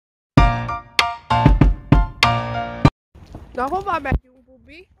Na, hova megyünk,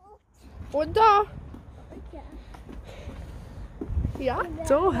 Bubi? Oda?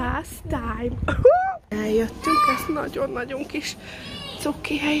 Játszóház time! Eljöttünk, ez nagyon-nagyon kis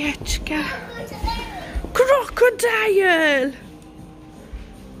cuki helyecske. Crocodile!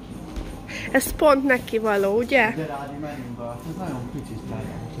 Ez pont neki való, ugye? Gyere, Ádi, menjünk be. Ez nagyon kicsit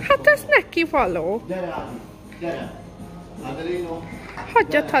látom. Hát ez neki való. Gyere, Ádi, gyere. Adelino.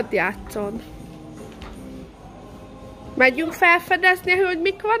 Hadd játszon. Megyünk felfedezni, hogy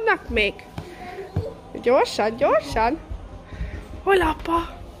mik vannak még? Gyorsan, gyorsan. Hol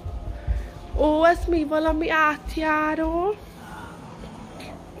apa? Ó, ez mi? Valami átjáró.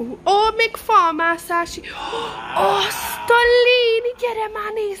 Ó, még falmászási. Azt a léni, gyere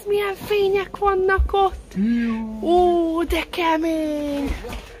már, nézd, milyen fények vannak ott. Ó, de kemény.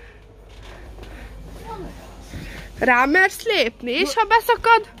 Rámersz lépni, és ha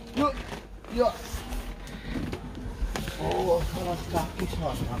beszakad? Ja. Ó, halaszkák, kis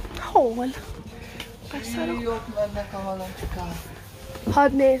halnak. Hol? Beszarok. Jók mennek a halacskák.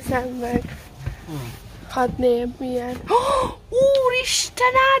 Hadd nézzem meg. Hadd nézd, milyen. Oh,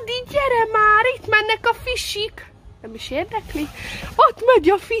 úristen, Ádi, gyere már! Itt mennek a fisik. Nem is érdekli? Ott megy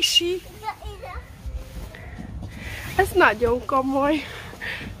a fisi. Ez nagyon komoly.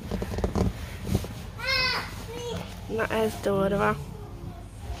 Na, ez durva.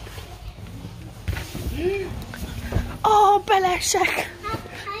 Ó, belesek.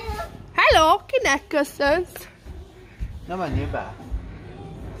 Hello, kinek köszönsz? Na, menjél be.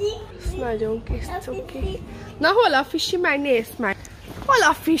 Ez nagyon kis cuki. Na, hol a fisi? Megnézd meg. Hol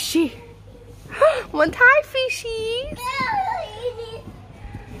a fisi? Mondd hi, fisi!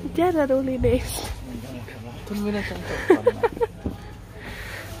 Gyere, Ruli, nézd.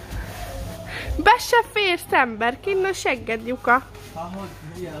 Be se férsz, ember, kinn a segged, lyuka. Hát, hogy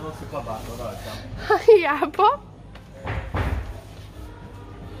ilyen rossz a kabátod rajtam. Hiába.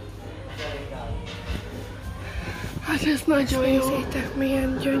 Hát ez nagyon jó. Nézzétek,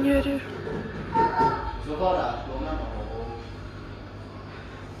 milyen gyönyörű. Ez a varázsló, nem a hobó.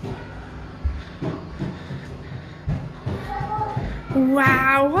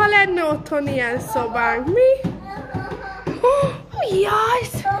 Wow, ha lenne otthon ilyen szobánk, mi? Oh, mi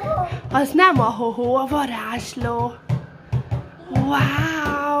az? Az nem a hohó, a varázsló.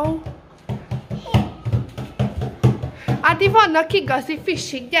 Wow! Adi, vannak igazi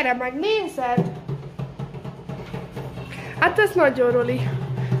fisik, gyere meg, nézed! Hát ez nagyon roli.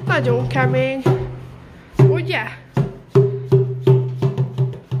 Nagyon kemény. Ugye?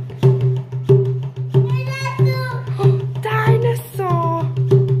 Oh, dinosaur!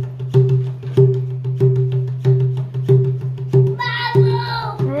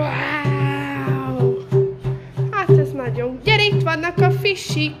 Wow! Hát ez nagyon... Gyere, itt vannak a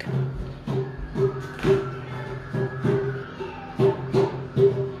fisik!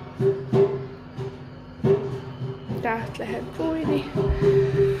 Tehát lehet bújni.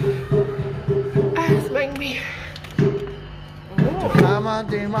 Ez meg mi?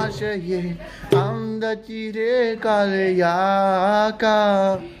 Amante masye, anda chire kaleyaka.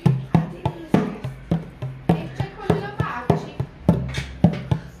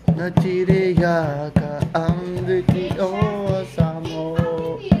 Na chire yaka, anda ki osamo.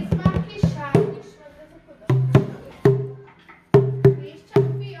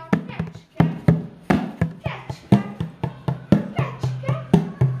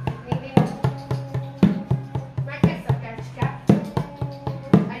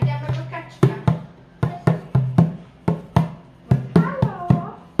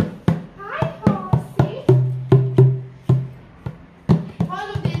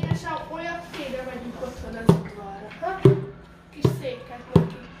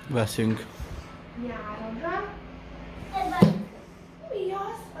 Veszünk. Nyáron, mi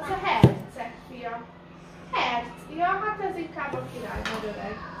az? Az a herceg fia. Herc. Ja, hát ez inkább a király nagy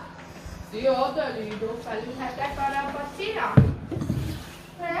öreg. Szia, de Lido, felülhetek arra a bacira?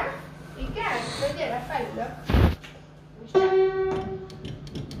 Ne? Igen? De gyere, felülök.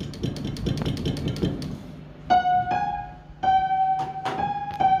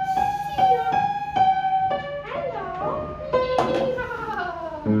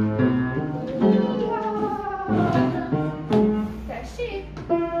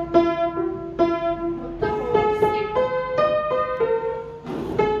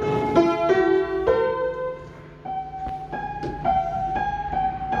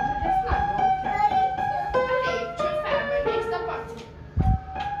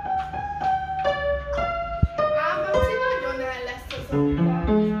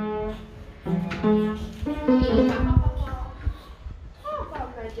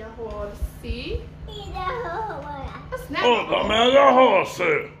 megy a horszi. Azt nem Oda megy a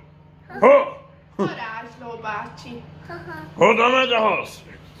horszi. Ho! Varázsló bácsi. Oda megy a horszi.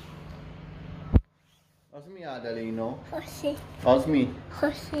 Az mi, Adelino? Hosszi. Az mi?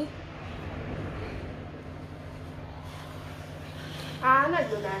 Hosszi. Á,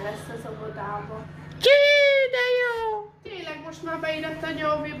 nagyon el lesz az óvodába. Ki, de jó! Tényleg most már beírott a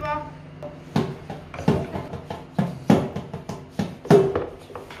nyelviba.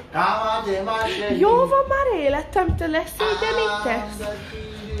 Jó van már életem, te leszégyenítesz?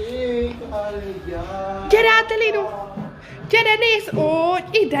 Gyere, Adelino! Gyere, nézd! Ó,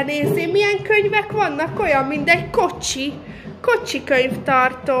 ide nézzél, milyen könyvek vannak, olyan, mint egy kocsi. Kocsi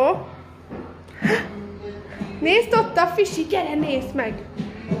könyvtartó. Nézd ott a fisi, gyere, nézd meg!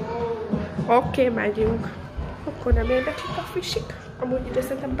 Oké, megyünk. Akkor nem érdeklik a fisik? Amúgy ide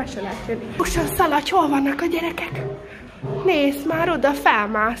szerintem be se lehet jönni. Pusson, szaladj, hol vannak a gyerekek? Nézd, már oda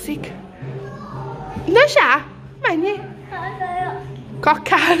felmászik. Na zsá, menjél!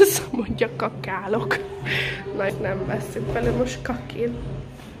 Kakálsz, mondja kakálok. Nagy nem veszünk vele, most kakil.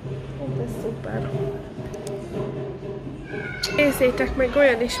 Ez szuper. Nézzétek meg,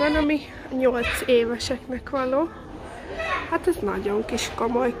 olyan is van, ami 8 éveseknek való. Hát ez nagyon kis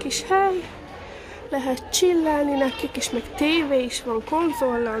komoly kis hely. Lehet chillelni nekik, és meg tévé is van,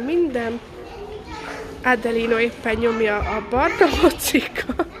 konzollal, minden. Adelino éppen nyomja a barna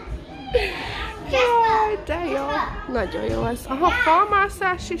mocika. Jaj, de jó. Nagyon jó ez. Aha,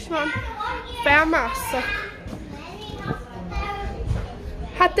 felmászás is van. Felmásszak.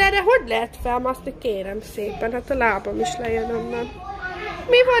 Hát erre hogy lehet felmászni, kérem szépen? Hát a lábam is lejön onnan.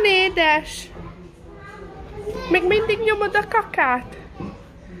 Mi van, édes? Még mindig nyomod a kakát?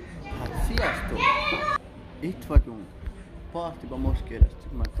 Hát sziasztok! Itt vagyunk. Partiban most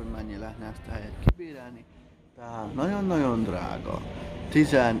kérdeztük meg, hogy mennyi lehetne ezt a helyet kibérelni. Tehát nagyon-nagyon drága.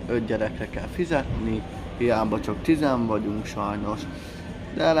 15 gyerekre kell fizetni, hiába csak 10 vagyunk sajnos.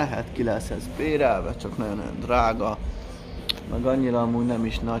 De lehet, ki lesz ez bérelve, csak nagyon-nagyon drága. Meg annyira amúgy nem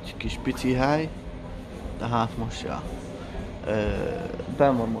is nagy kis pici hely. Tehát most ja.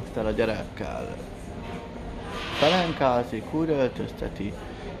 Ben van most el a gyerekkel. Felenkázik, újra öltözteti.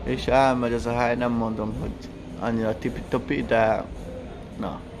 És elmegy ez a hely, nem mondom, hogy annyira tipi-topi, de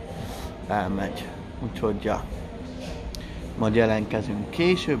na, elmegy. Úgyhogy ja. Majd jelentkezünk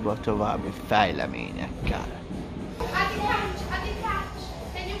később a további fejleményekkel.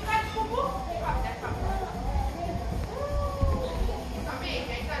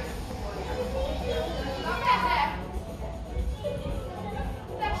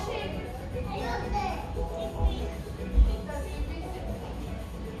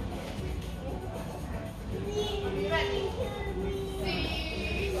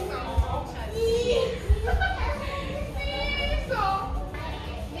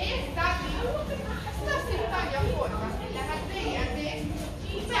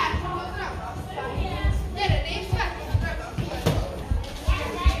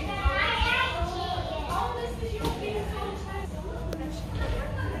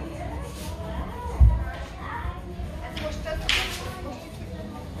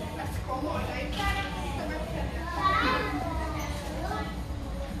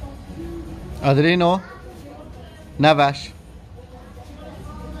 Adelino, neves.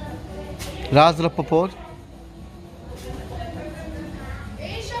 Rázd a popod.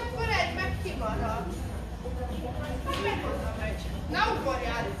 És akkor egy meg kimarad. Meg oda megy. Na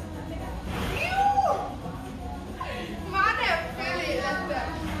ugorjál! Jó! Már nem fél életem.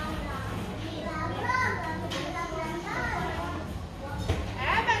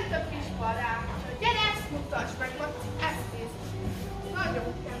 Elment a kis barátja. Gyere, ezt mutasd meg, Maci, ezt nézd.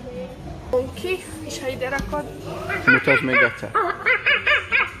 Nagyon kemény. Ki, és ha ide rakod. Mutasd még egyszer.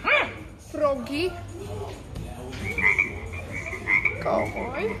 Froggy.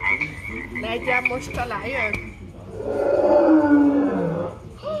 Komoly. Legyen most talán jön.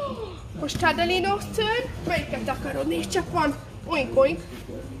 Most Adelino szőn. Melyiket akarod? Nézd csak van. Oink, oink.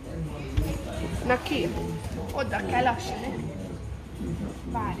 Na ki? Oda kell lassan.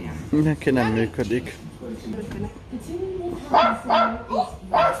 Várjál. Neki nem működik.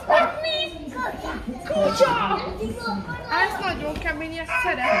 Kutya! Ez nagyon kemény, ezt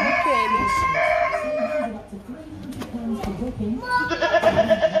szeretnék én is.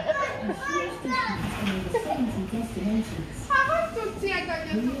 Hát, hogy tudsz ilyen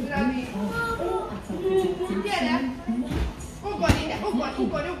nagyot ugrani? Gyere! Ugorj ide,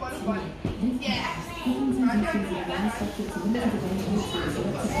 ugorj! Yes! Nagyon jó.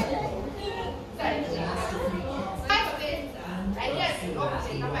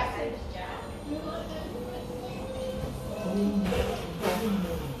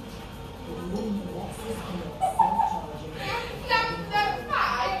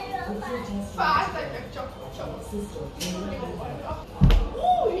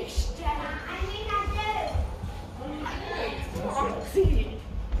 Úristen! Maxi!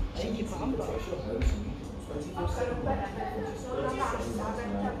 Akarok belemenni, szóval a vászlál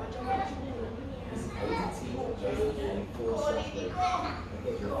mentem a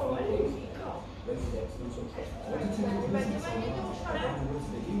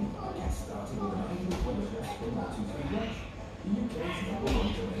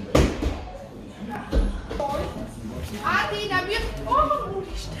Ádi, nem jött? Ó,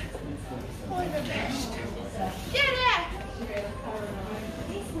 úristen! Hogy nem est? Gyere!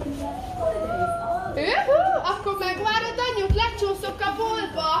 Akkor megvárod anyut, lecsúszok a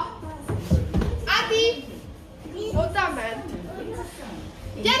boltba. Ádi! Oda ment.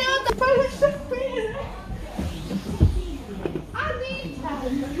 Gyere oda, felesek félre! Ádi!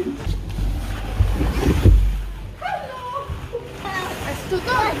 Hello! Ezt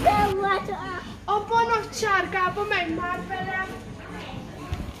tudod? Abban a sárgába menj már bele!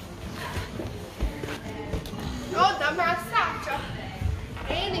 Oda már száll csak!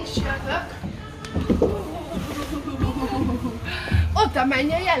 Én is jövök! Oda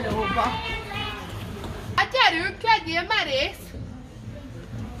menj a yellowba! Hát gyerünk, legyél merész!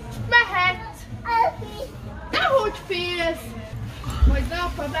 Mehetsz! Nehogy félsz! Hogy ne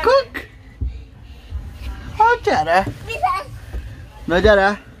apa bele! Kuk! Hát gyere! Na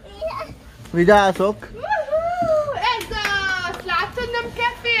gyere! Vigyázok! Ez az! Látod, nem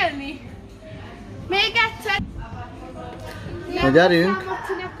kell félni! Még egyszer! Na gyerünk!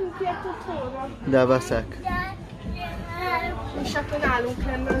 Nekünk ilyet otthonra. De veszek. És akkor nálunk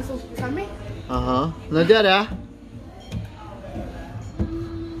lenne az utca, mi? Aha. Na gyere!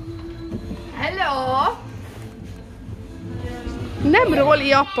 Hello! Nem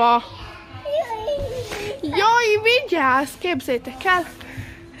Roli apa! Jaj, vigyázz! Képzeljétek el!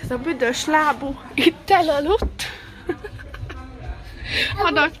 Ez a büdös lábú itt elaludt. A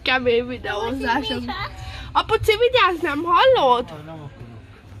nagy kemény videózásom. Apuci, vigyázz, nem hallod?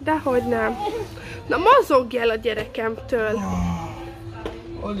 Dehogy nem. Na mozogj el a gyerekemtől.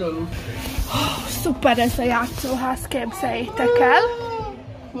 Szuper ez a játszóház, képzeljétek el.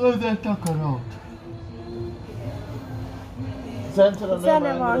 Földet akarod.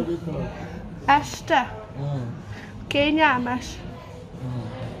 Zene van. Este? Kényelmes?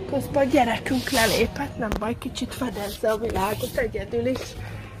 Közben a gyerekünk lelépett, nem baj, kicsit fedezze a világot egyedül is.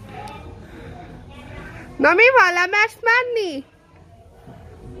 Na mi van, lemersz menni?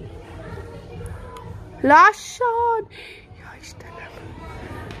 Lassan! Jaj, Istenem!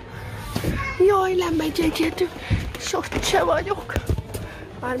 Jaj, lemegy egyedül, és ott se vagyok.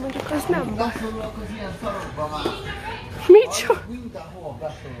 Már mondjuk az nem baj. Micsoda?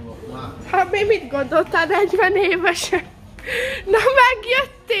 Hát mi mit gondoltál 40 évesen? Na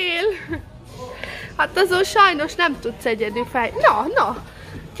megjöttél! Hát azon sajnos nem tudsz egyedül fej. Na!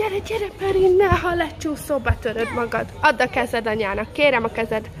 Gyere, mert innen, ha lecsúszol, betöröd magad. Add a kezed anyának, kérem a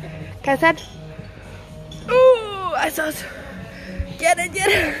kezed. Kezed? Ez az! Gyere!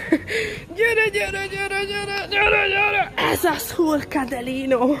 Gyere! Ez az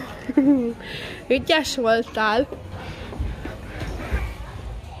Hulkadelino! Ügyes voltál.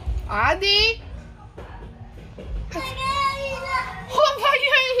 Ádi! Hova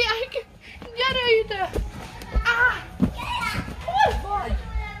jöjjek? Gyere ide! Hol vagy?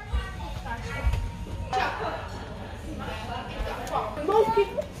 Monkey!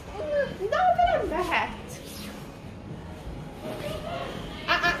 De oda nem mehetsz!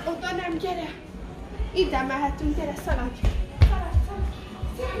 Oda nem, gyere! Ide mehetünk, gyere, szaladj!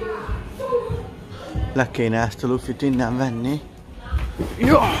 Le kéne ezt a lufit innen venni.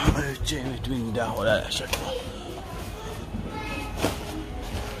 Jó! Öcsém, itt mindenhol elesek.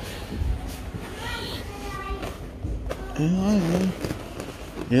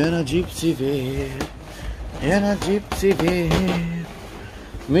 Jön a gypsy vér, jön a gypsy vér.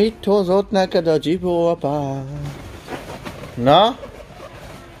 Mit hozott neked a gyipó apád? Na?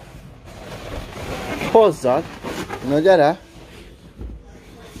 Hozzad! Na gyere!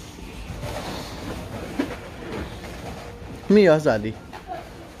 Mi az, Adi?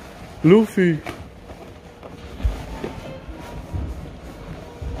 Luffy!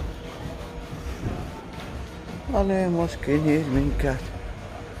 Alé, most kinyír minket.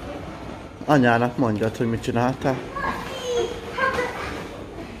 Anyának mondjad, hogy mit csináltál.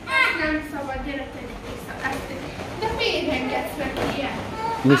 Nem szabad, gyere, tegyük vissza. De miért engedsz meg ilyen?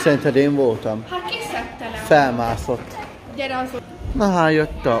 Mi szerinted én voltam? Hát kiszedte le. Felmászott. Gyere az. Na hát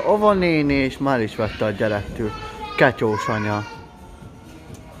jött a óvonéni, és már is vette a gyerektől. Ketyós anya.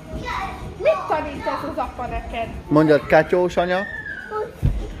 Mit tanít ez az apa neked? Mondjad, ketyós anya?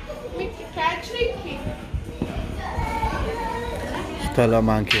 Mit kell csinálni?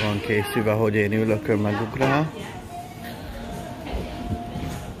 Talamán ki van készülve, hogy én ülökön megugrál.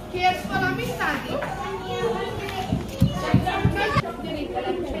 Kérsz valami szállni?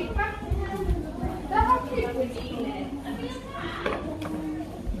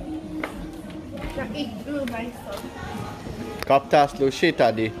 Na itt ül megszok. Kaptál slushit,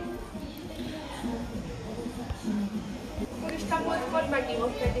 Adi? Úristen, múltkor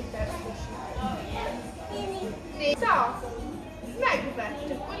megívott egy liter sushi. Nézza!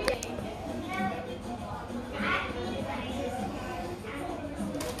 Megvettük, ugye?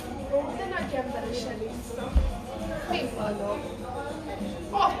 De nagy emberesen iszom. Mi való?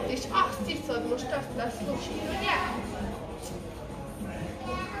 Ott is, azt iszod most azt a sushi, ugye?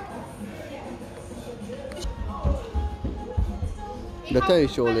 De te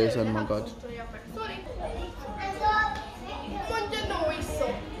is jól érzed magad. Mondja no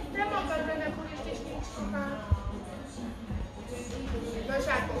iszom. De magadra ne bulisd és nincs soká. Na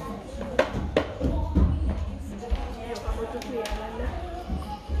zsákos. Hogy milyen lenne.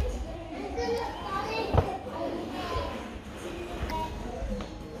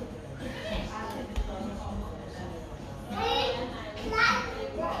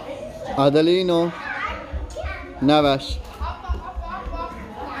 Adelino, neves.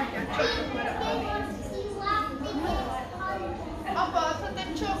 Apa, adhat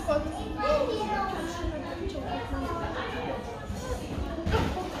egy csókot?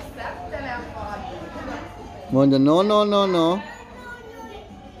 Szeptelen vagy. Mondja no, no, no, no.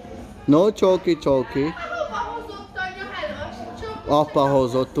 No csoki, csoki. Hova hozott anya helos csókot? Apa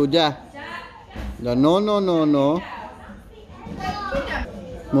hozott, ugye? De no, no, no, no.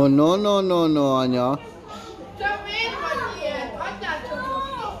 Mond no, no, no, no, anya. Te miért vagy ilyen? Adjál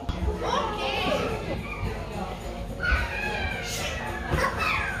csókot. Oké.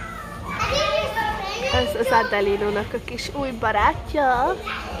 Ez az Adelinónak a kis új barátja.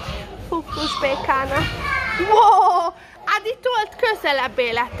 Fukus békának. Wow! Adi tolt közelebb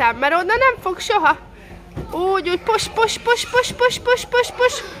életem, mert onnan nem fog soha. Úgy, push, push, push, push, push, push, push,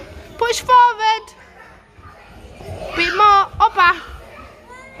 push. Push forward. Pima, opa.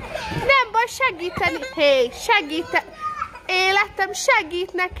 Nem baj segíteni. Hé, segít. Életem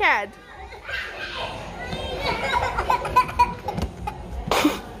segít neked.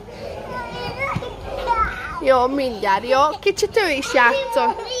 Jó, mindjárt, jó? Kicsit ő is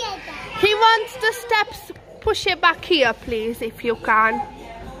játszol. He wants the steps. Push it back here, please, if you can.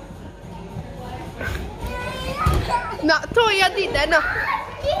 Na, toljad ide, na.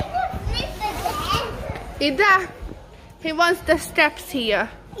 Ide. He wants the steps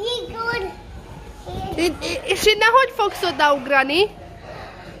here. És innen hogy fogsz odaugrani?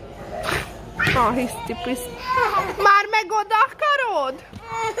 Hisztipisz. Már meg oda akarod?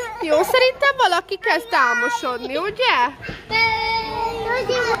 Jó, szerintem valaki kezd álmosodni, ugye?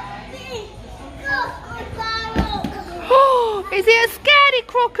 Oh, is he a scary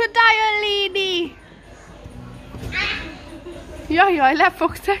crocodile, lady? Jaj, le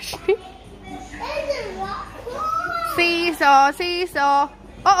fogsz esni. Szíza, szíza.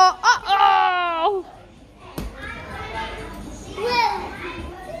 Oh.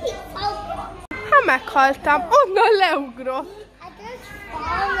 Ha meghaltam, onnan leugrott.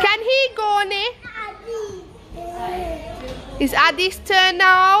 Can he go, ne? Is Adi's turn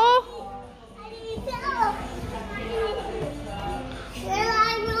now?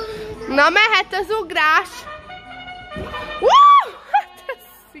 Na, mehet az ugrás. Hát ez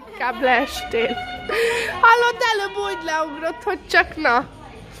inkább leestél. Hallod, előbb úgy leugrott, hogy csak na.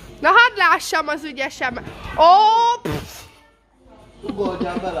 Na, hadd lássam az ügyesem.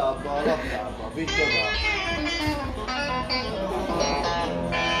 Ugorjál bele abba a labdába, vidd oda.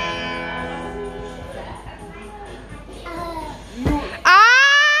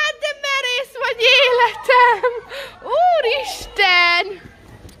 De merész vagy életem! Úristen!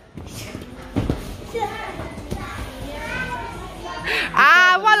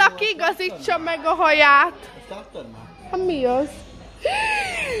 Valaki igazítsa meg a haját. Mi az?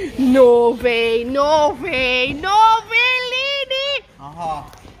 No way, lady! Aha.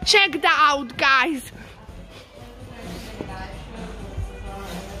 Check that out, guys!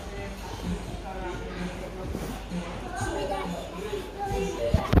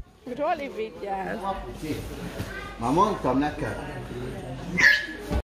 Roli, vigyázz! Már mondtam neked.